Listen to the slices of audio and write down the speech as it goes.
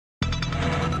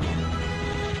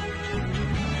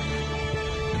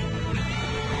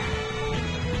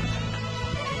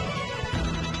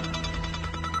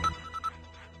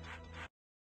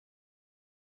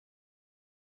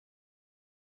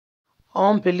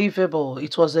Unbelievable.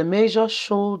 It was a major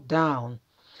showdown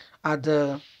at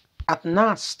the at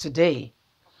NAS today.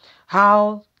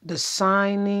 How the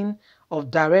signing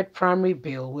of direct primary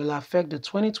bill will affect the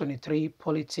 2023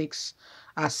 politics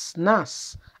as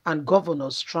NAS and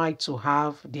governors try to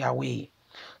have their way.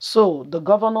 So the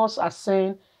governors are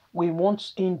saying we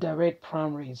want indirect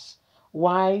primaries.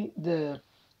 Why the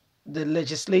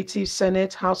Legislative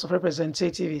Senate, House of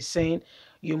Representatives is saying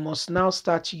you must now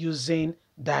start using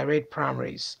direct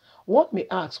primaries. What may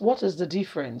ask, what is the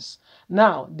difference?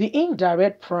 Now, the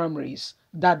indirect primaries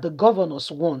that the governors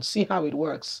want, see how it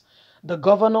works. The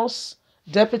governors,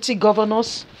 deputy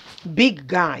governors, big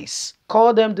guys,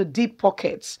 call them the deep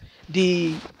pockets,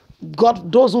 the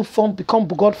God, those who become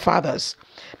godfathers.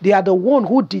 They are the one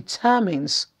who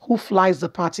determines who flies the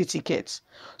party tickets.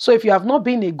 So if you have not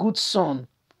been a good son,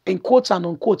 in quotes and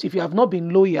unquote, if you have not been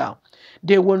loyal,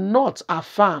 they will not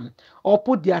affirm or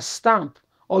put their stamp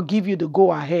or give you the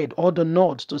go ahead or the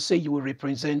nod to say you will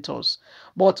represent us.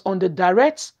 But on the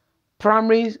direct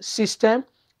primary system,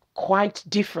 quite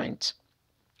different.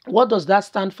 What does that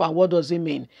stand for? What does it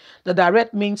mean? The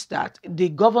direct means that the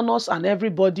governors and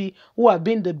everybody who have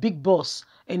been the big boss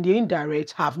in the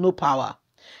indirect have no power.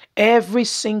 Every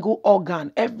single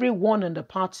organ, everyone in the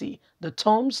party, the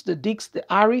Toms, the Dicks, the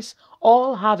Harrys,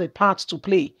 all have a part to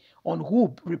play on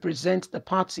who represents the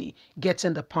party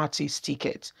getting the party's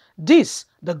ticket. This,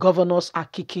 the governors are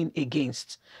kicking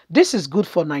against. This is good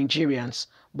for Nigerians,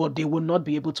 but they will not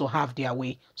be able to have their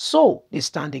way. So they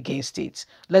stand against it.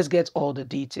 Let's get all the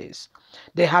details.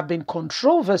 There have been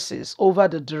controversies over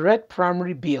the direct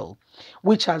primary bill,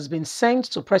 which has been sent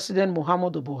to President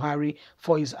Muhammadu Buhari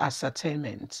for his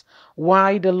ascertainment.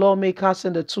 Why the lawmakers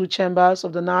in the two chambers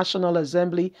of the National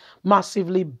Assembly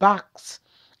massively backed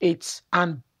it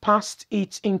and passed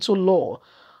it into law.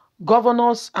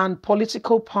 Governors and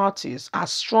political parties are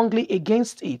strongly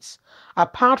against it.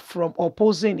 Apart from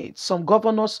opposing it, some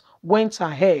governors went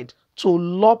ahead to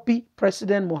lobby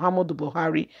President Muhammadu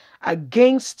Buhari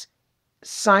against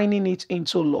signing it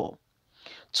into law.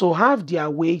 To have their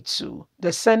way to,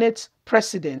 the Senate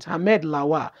President Ahmed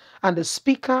Lawan and the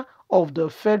Speaker of the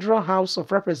Federal House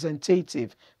of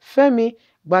Representatives,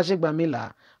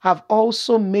 Gbajebiamila, have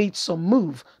also made some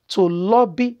move to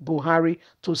lobby Buhari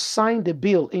to sign the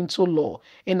bill into law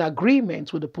in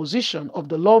agreement with the position of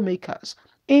the lawmakers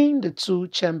in the two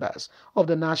chambers of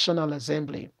the National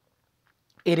Assembly.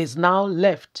 It is now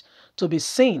left to be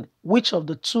seen which of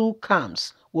the two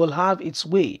camps will have its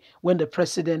way when the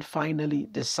president finally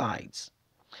decides.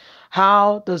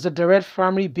 How does the direct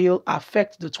primary bill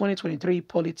affect the 2023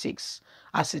 politics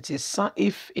as it is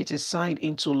if it is signed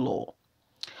into law?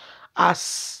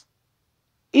 As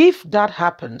if that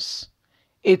happens,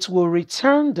 it will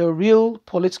return the real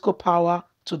political power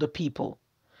to the people.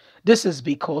 This is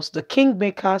because the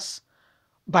kingmakers,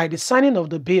 by the signing of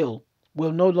the bill,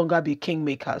 will no longer be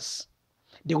kingmakers.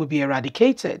 They will be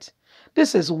eradicated.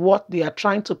 This is what they are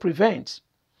trying to prevent.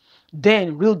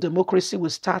 Then real democracy will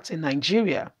start in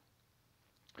Nigeria.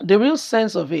 The real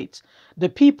sense of it, the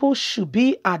people should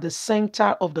be at the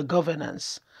center of the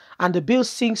governance, and the bill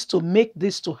seeks to make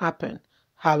this to happen.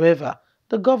 However,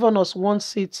 the governors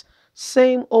want it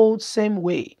same old, same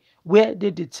way, where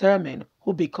they determine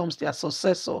who becomes their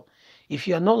successor. If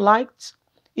you're not liked,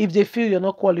 if they feel you're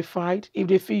not qualified, if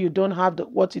they feel you don't have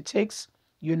what it takes,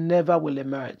 you never will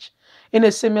emerge. In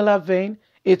a similar vein,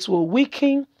 it will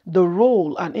weaken the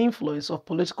role and influence of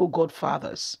political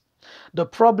godfathers. The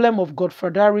problem of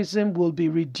godfatherism will be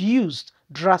reduced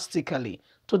drastically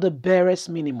to the barest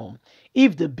minimum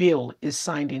if the bill is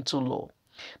signed into law.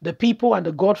 The people and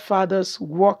the godfathers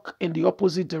work in the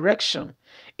opposite direction.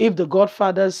 If the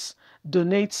godfathers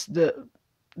dominate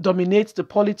the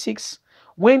politics,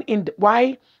 when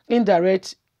indirect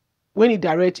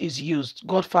is used,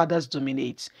 godfathers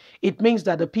dominate. It means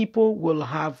that the people will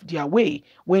have their way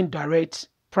when direct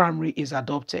primary is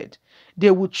adopted.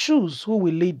 They will choose who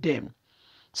will lead them,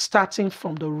 starting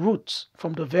from the roots,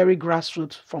 from the very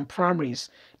grassroots, from primaries.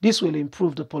 This will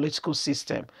improve the political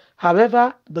system.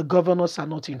 However, the governors are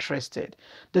not interested.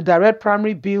 The direct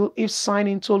primary bill, if signed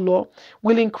into law,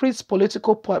 will increase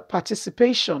political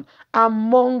participation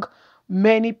among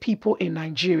many people in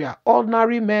Nigeria.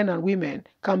 Ordinary men and women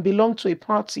can belong to a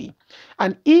party,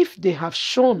 and if they have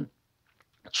shown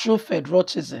true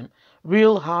patriotism,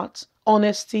 real heart,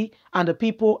 honesty, and the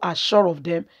people are sure of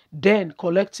them, then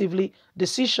collectively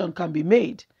decision can be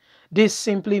made. This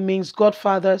simply means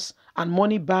godfathers and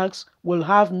money bags will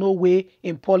have no way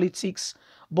in politics,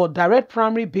 but direct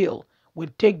primary bill will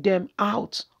take them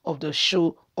out of the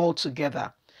show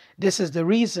altogether. This is the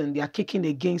reason they are kicking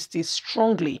against it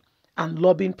strongly and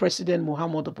lobbying President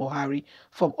Muhammadu Buhari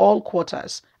from all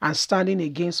quarters and standing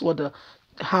against what the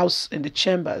House in the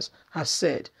chambers has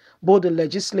said. Both the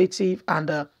legislative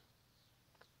and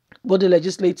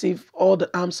all the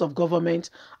arms of government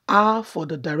are for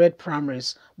the direct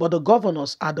primaries, but the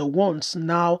governors are the ones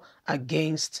now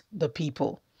against the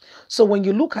people. So when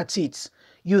you look at it,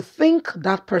 you think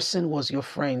that person was your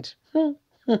friend.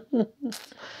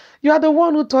 You are the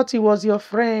one who thought he was your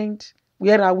friend.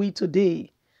 Where are we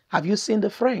today? Have you seen the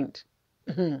friend?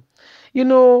 You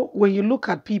know, when you look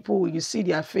at people, when you see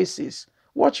their faces,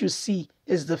 what you see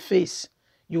is the face.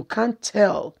 You can't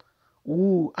tell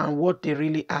who and what they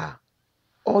really are.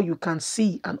 All you can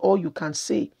see and all you can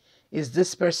say is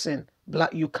this person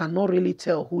black. You cannot really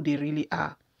tell who they really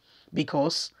are,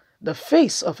 because the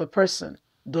face of a person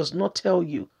does not tell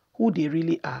you who they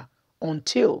really are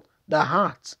until the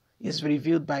heart is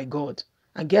revealed by God.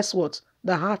 And guess what?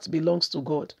 The heart belongs to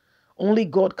God. Only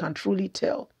God can truly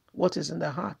tell what is in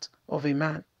the heart of a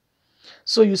man.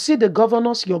 So you see the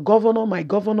governors, your governor, my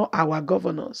governor, our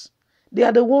governors, they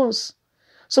are the ones.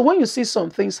 So when you see some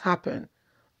things happen,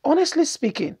 honestly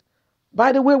speaking,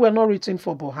 by the way, we're not rooting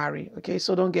for Buhari, okay?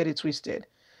 So don't get it twisted.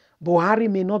 Buhari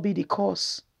may not be the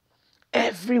cause.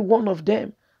 Every one of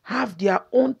them have their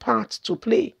own part to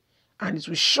play. And it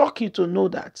will shock you to know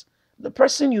that the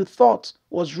person you thought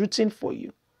was rooting for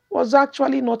you was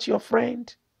actually not your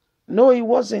friend. No, he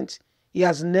wasn't. He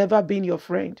has never been your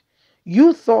friend.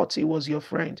 You thought he was your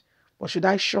friend. But should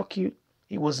I shock you?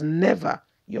 He was never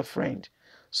your friend.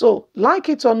 So, like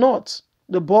it or not,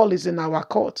 the ball is in our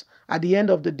court. At the end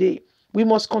of the day, we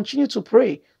must continue to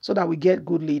pray so that we get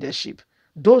good leadership.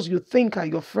 Those you think are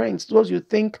your friends, those you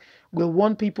think will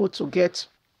want people to get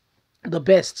the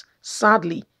best,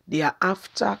 sadly, they are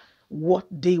after what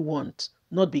they want,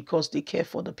 not because they care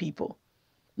for the people,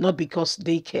 not because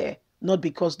they care, not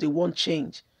because they want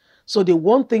change. So they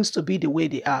want things to be the way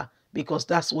they are because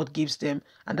that's what gives them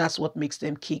and that's what makes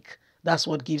them kick. That's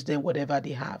what gives them whatever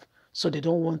they have. So they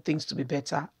don't want things to be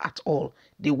better at all.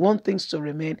 They want things to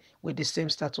remain with the same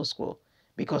status quo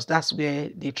because that's where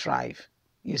they thrive.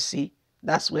 You see,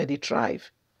 that's where they thrive.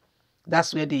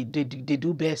 That's where they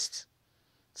do best.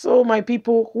 So my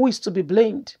people, who is to be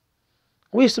blamed?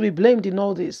 Who is to be blamed in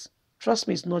all this? Trust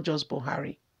me, it's not just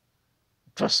Buhari.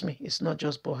 Trust me, it's not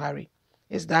just Buhari.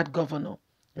 It's that governor.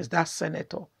 It's that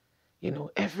senator. You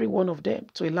know, every one of them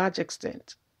to a large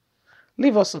extent.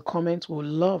 Leave us a comment. We'd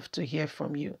love to hear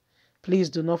from you. Please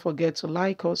do not forget to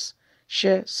like us,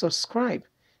 share, subscribe.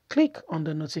 Click on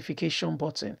the notification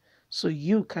button so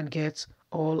you can get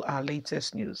all our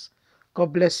latest news.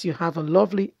 God bless you. Have a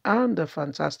lovely and a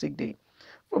fantastic day.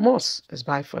 From us, it's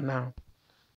bye for now.